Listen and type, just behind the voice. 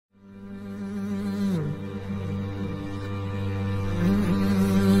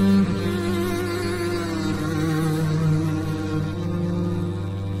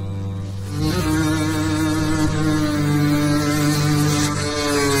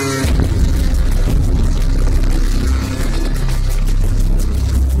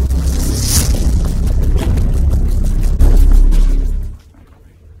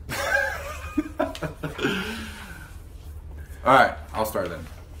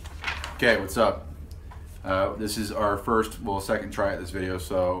Okay, what's up? This is our first, well, second try at this video,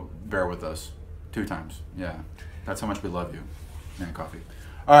 so bear with us. 2 times, yeah. That's how much we love you. Man, coffee.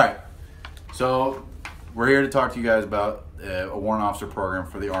 All right, so we're here to talk to you guys about a warrant officer program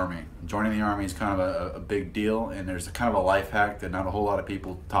for the Army. Joining the Army is kind of a big deal, and there's a kind of a life hack that not a whole lot of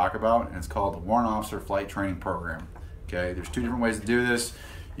people talk about, and it's called the Warrant Officer Flight Training Program. Okay, there's 2 different ways to do this.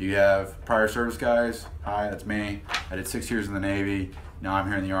 You have prior service guys. Hi, that's me. I did 6 years in the Navy. Now I'm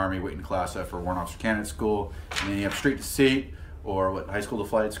here in the Army waiting to class up for Warrant Officer Candidate School. And then you have street to seat, or what, high school to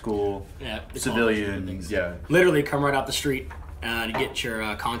flight school, civilian, yeah. Literally come right out the street to get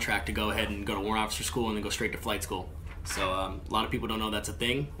your contract to go ahead and go to Warrant Officer School and then go straight to flight school. So a lot of people don't know that's a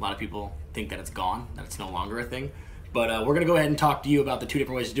thing. A lot of people think that it's gone, that it's no longer a thing. But we're going to go ahead and talk to you about the 2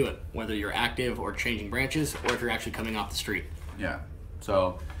 different ways to do it, whether you're active or changing branches, or if you're actually coming off the street. Yeah.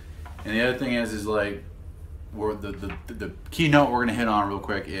 So, and the other thing is like, the keynote we're going to hit on real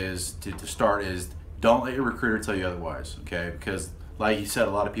quick is, to start, is don't let your recruiter tell you otherwise, okay? Because like you said,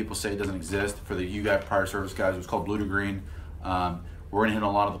 a lot of people say it doesn't exist. For the you guys prior service guys, it's called blue to green. We're going to hit on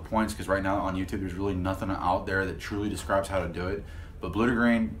a lot of the points because right now on YouTube there's really nothing out there that truly describes how to do it. But blue to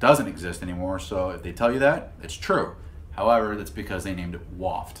green doesn't exist anymore, so if they tell you that, it's true. However, that's because they named it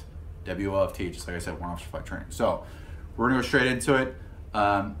WOFT, W-O-F-T, just like I said, Warrant Officer Flight Training. So we're going to go straight into it.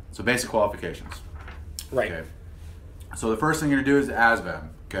 So basic qualifications. Right. Okay. So the first thing you're going to do is ASVAB,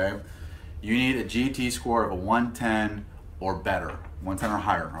 okay? You need a GT score of a 110 or better, 110 or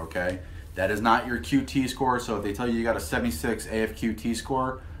higher, okay? That is not your QT score, so if they tell you got a 76 AFQT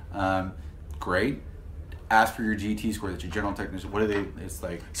score, great. Ask for your GT score, that's your general technician. What are they, it's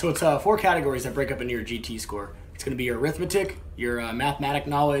like? So it's 4 categories that break up into your GT score. It's going to be your arithmetic, your mathematic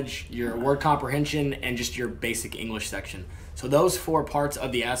knowledge, your word comprehension, and just your basic English section. So those 4 parts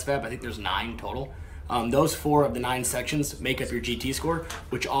of the ASVAB, I think there's 9 total. Those 4 of the 9 sections make up your GT score,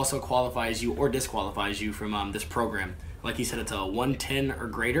 which also qualifies you or disqualifies you from this program. Like he said, it's a 110 or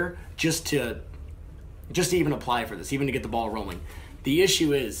greater just to even apply for this, even to get the ball rolling. The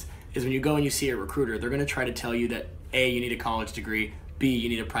issue is when you go and you see a recruiter, they're going to try to tell you that A, you need a college degree, B, you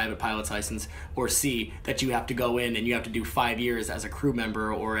need a private pilot's license, or C, that you have to go in and you have to do 5 years as a crew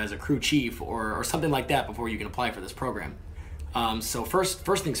member or as a crew chief or something like that before you can apply for this program. So first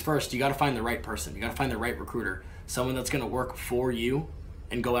things first, you got to find the right person. You got to find the right recruiter, someone that's going to work for you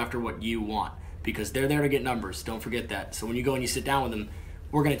and go after what you want, because they're there to get numbers. Don't forget that. So when you go and you sit down with them,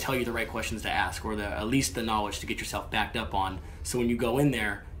 we're going to tell you the right questions to ask, or at least the knowledge to get yourself backed up on. So when you go in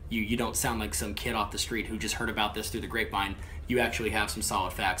there, you don't sound like some kid off the street who just heard about this through the grapevine. You actually have some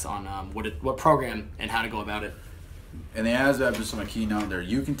solid facts on what program and how to go about it. And the ASVAB, just on a keynote there,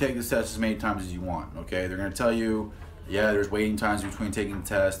 you can take this test as many times as you want, okay? They're going to tell you, yeah, there's waiting times between taking the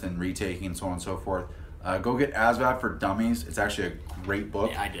test and retaking and so on and so forth. Go get ASVAB for Dummies. It's actually a great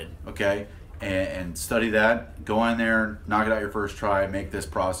book. Yeah, I did. Okay, and study that. Go in there, knock it out your first try. Make this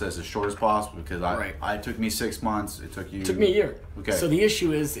process as short as possible, because it took me 6 months. It took you. It took me a year. Okay. So the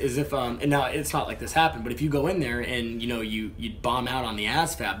issue is if and now it's not like this happened, but if you go in there and you bomb out on the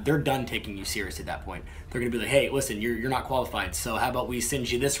ASVAB, they're done taking you serious at that point. They're gonna be like, hey, listen, you're not qualified. So how about we send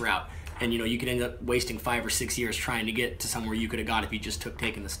you this route? And you could end up wasting 5 or 6 years trying to get to somewhere you could have got if you just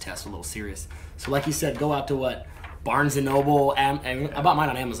taking this test a little serious. So like you said, go out to what? Barnes & Noble, I bought mine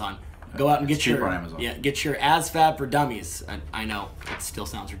on Amazon. Go out and get your ASVAB for Dummies. I know, it still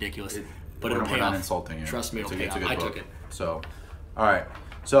sounds ridiculous, but it'll pay off. Insulting you. Trust me, it'll pay off. I took it. So, all right.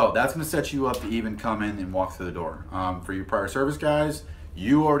 So that's going to set you up to even come in and walk through the door. For your prior service guys,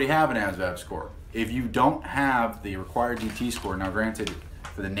 you already have an ASVAB score. If you don't have the required GT score, now granted,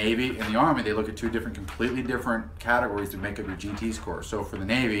 for the Navy and the Army, they look at 2 completely different categories to make up your GT score. So for the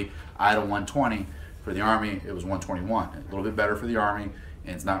Navy, I had a 120. For the Army, it was 121. A little bit better for the Army,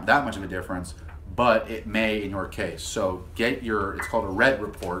 and it's not that much of a difference, but it may in your case. So get it's called a RED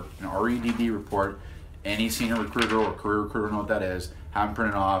report, an R-E-D-D report. Any senior recruiter or career recruiter know what that is. Have them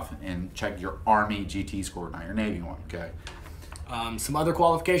print it off and check your Army GT score, not your Navy one, okay? Some other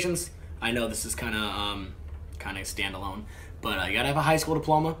qualifications. I know this is kind of standalone, but you gotta have a high school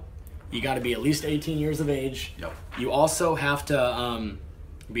diploma. You gotta be at least 18 years of age. Yep. You also have to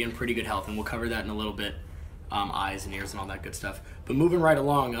be in pretty good health, and we'll cover that in a little bit. Eyes and ears and all that good stuff. But moving right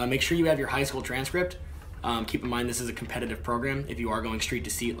along, make sure you have your high school transcript. Keep in mind this is a competitive program. If you are going street to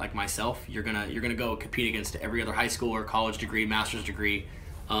seat like myself, you're gonna go compete against every other high school or college degree, master's degree.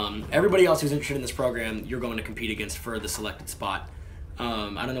 Everybody else who's interested in this program, you're going to compete against for the selected spot.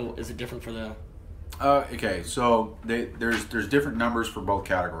 I don't know, is it different for the? Okay, so there's different numbers for both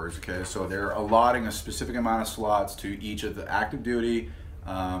categories. Okay, so they're allotting a specific amount of slots to each of the active duty.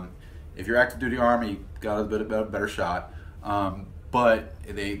 If you're active duty Army, you got a bit of a better shot. but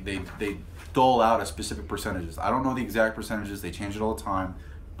they dole out a specific percentages. I don't know the exact percentages. They change it all the time.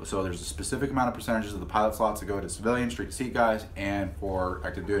 So there's a specific amount of percentages of the pilot slots that go to civilian, street seat guys, and for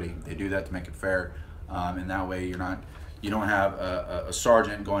active duty. They do that to make it fair, and that way you don't have a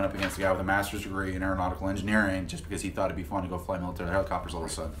sergeant going up against a guy with a master's degree in aeronautical engineering just because he thought it'd be fun to go fly military helicopters all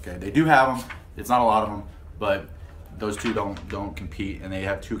of a sudden. Okay, they do have them. It's not a lot of them, but those two don't compete, and they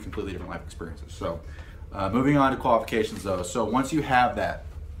have two completely different life experiences. So moving on to qualifications though. So once you have that,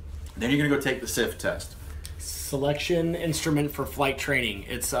 then you're gonna go take the SIFT test. Selection Instrument for Flight Training.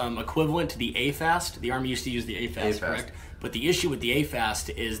 It's equivalent to the AFAST. The Army used to use the AFAST, correct? But the issue with the AFAST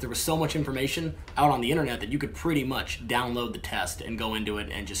is there was so much information out on the internet that you could pretty much download the test and go into it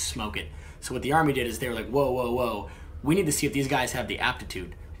and just smoke it. So what the Army did is they were like, whoa, whoa, whoa, we need to see if these guys have the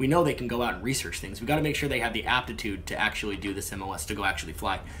aptitude. We know they can go out and research things. We got to make sure they have the aptitude to actually do this MOS, to go actually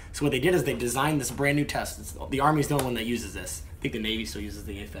fly. So what they did is they designed this brand new test. The Army's the only one that uses this. I think the Navy still uses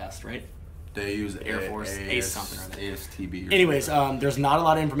the AFAST, right? They use Air Force, ACE something or other. ASTB. Anyways, there's not a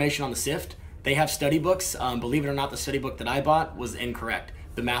lot of information on the SIFT. They have study books. Believe it or not, the study book that I bought was incorrect.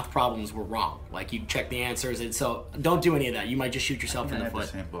 The math problems were wrong. Like, you check the answers, and so don't do any of that. You might just shoot yourself in the foot. The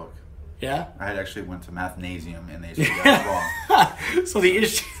same book. Yeah? I had actually went to Mathnasium, and they said that was wrong. So the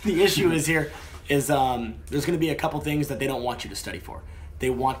issue is here is there's going to be a couple things that they don't want you to study for.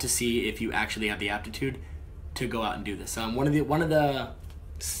 They want to see if you actually have the aptitude to go out and do this. One of the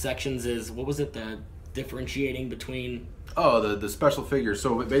sections is, what was it, the differentiating between the special figures.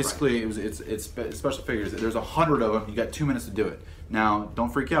 So basically, right. it's special figures. There's 100 of them. You got 2 minutes to do it. Now,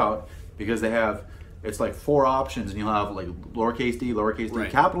 don't freak out, because it's like 4 options, and you'll have like lowercase d, right.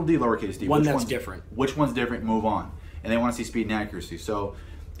 capital D, lowercase d. One that's different. Which one's different? Move on. And they want to see speed and accuracy. So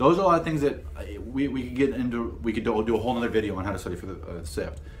those are a lot of things that we could get into. We could do a whole other video on how to study for the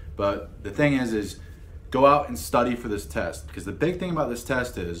SIFT. But the thing is go out and study for this test, because the big thing about this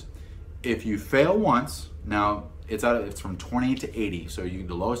test is if you fail once, now it's from 20 to 80, so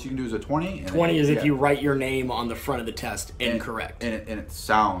the lowest you can do is a 20. And 20 is if you write your name on the front of the test incorrect. And it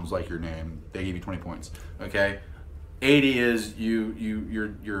sounds like your name, they give you 20 points, okay? 80 is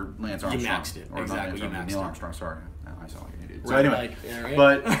your Lance Armstrong. You maxed it, or exactly, not Lance Armstrong, Neil Neil Armstrong, sorry. I sound like an idiot. So right, anyway,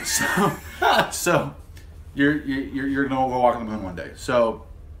 right. But so you're gonna go walk on the moon one day. So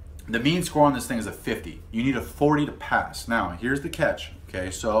the mean score on this thing is a 50. You need a 40 to pass. Now, here's the catch, okay?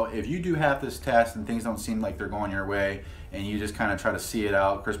 So if you do have this test and things don't seem like they're going your way, and you just kind of try to see it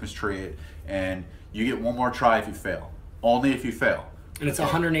out, Christmas tree it, and you get one more try if you fail. Only if you fail. And it's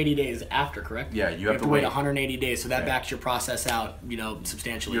 180 days after, correct? Yeah, you have to wait 180 days, so that backs your process out,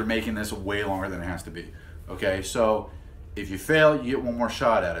 substantially. You're making this way longer than it has to be. Okay, so if you fail, you get one more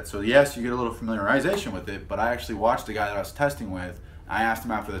shot at it. So yes, you get a little familiarization with it, but I actually watched the guy that I was testing with. I asked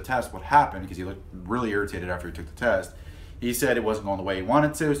him after the test what happened, because he looked really irritated after he took the test. He said it wasn't going the way he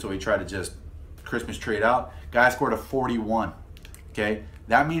wanted to, so he tried to just Christmas tree it out. Guy scored a 41. Okay,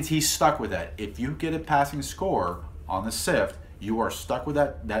 that means he's stuck with that. If you get a passing score on the SIFT, you are stuck with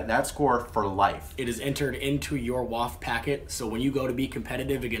that score for life. It is entered into your WOFT packet, so when you go to be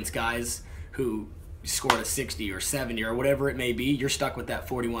competitive against guys who scored a 60 or 70 or whatever it may be, you're stuck with that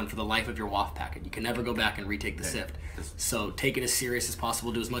 41 for the life of your WOFT packet. You can never go back and retake the SIFT. So take it as serious as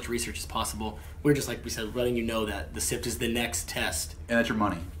possible, do as much research as possible. We're just, like we said, letting you know that the SIFT is the next test. And that's your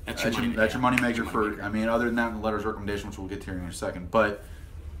money. That's your money maker for, I mean, other than that, the letters of recommendation, which we'll get to here in a second. But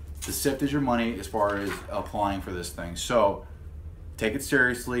the SIFT is your money as far as applying for this thing. So take it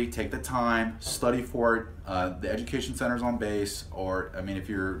seriously, take the time, study for it. The education center's on base, or I mean, if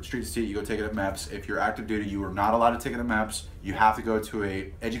you're street seat, you go take it at MEPS. If you're active duty, you are not allowed to take it at MEPS. You have to go to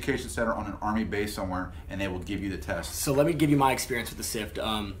a education center on an Army base somewhere, and they will give you the test. So let me give you my experience with the SIFT.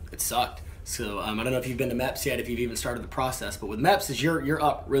 It sucked. So I don't know if you've been to MEPS yet, if you've even started the process, but with MEPS is you're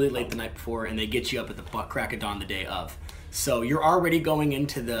up really late the night before, and they get you up at the crack of dawn the day of. So you're already going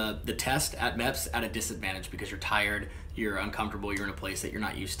into the test at MEPS at a disadvantage because you're tired, you're uncomfortable, you're in a place that you're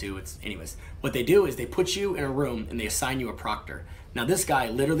not used to. Anyways, what they do is they put you in a room and they assign you a proctor. Now this guy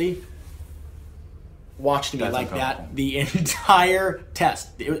literally watched me like that the entire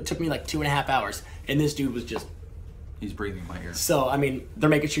test. It took me like 2.5 hours, and this dude was just... He's breathing in my ear. So, I mean, they're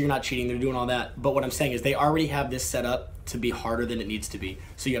making sure you're not cheating, they're doing all that, but what I'm saying is they already have this set up to be harder than it needs to be,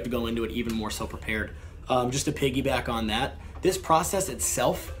 so you have to go into it even more so prepared. Just to piggyback on that, this process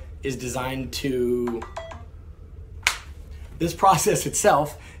itself is designed to... This process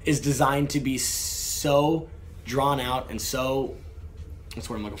itself is designed to be so drawn out and so... What's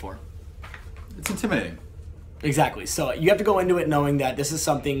the word I'm looking for? It's intimidating. Exactly. So you have to go into it knowing that this is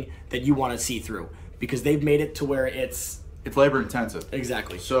something that you want to see through, because they've made it to where it's labor intensive.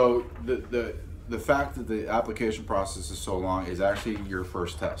 Exactly. So the the fact that the application process is so long is actually your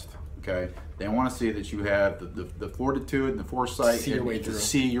first test. Okay, they want to see that you have the fortitude and the foresight to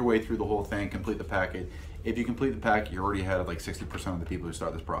see your way through the whole thing, complete the packet. If you complete the packet, you're already ahead of like 60% of the people who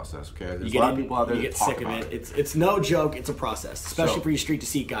start this process. Okay, there's a lot of people out there that talk about it. It's no joke. It's a process, especially for you street to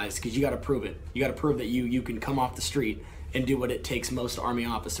seat guys, because you got to prove it. You got to prove that you can come off the street and do what it takes most Army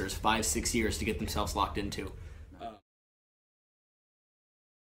officers 5-6 years to get themselves locked into.